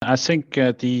I think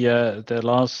the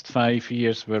last 5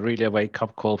 years were really a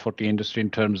wake-up call for the industry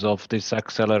in terms of this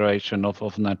acceleration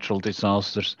of natural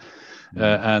disasters.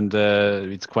 And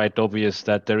it's quite obvious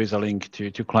that there is a link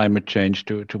to climate change,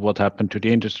 to what happened to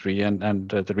the industry, and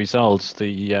the results,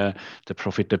 the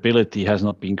profitability has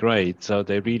not been great. So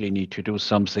they really need to do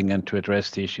something and to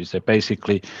address the issues. They're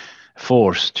basically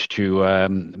forced to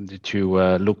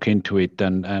look into it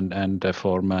and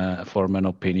form an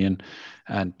opinion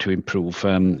and to improve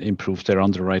their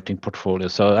underwriting portfolio.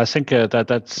 So I think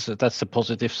that's the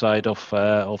positive side of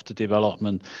the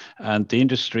development, and the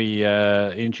industry,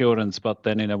 insurance, but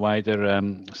then in a wider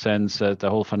sense, the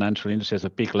whole financial industry has a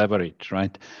big leverage,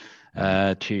 right,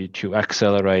 to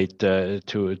accelerate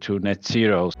to net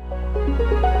zero.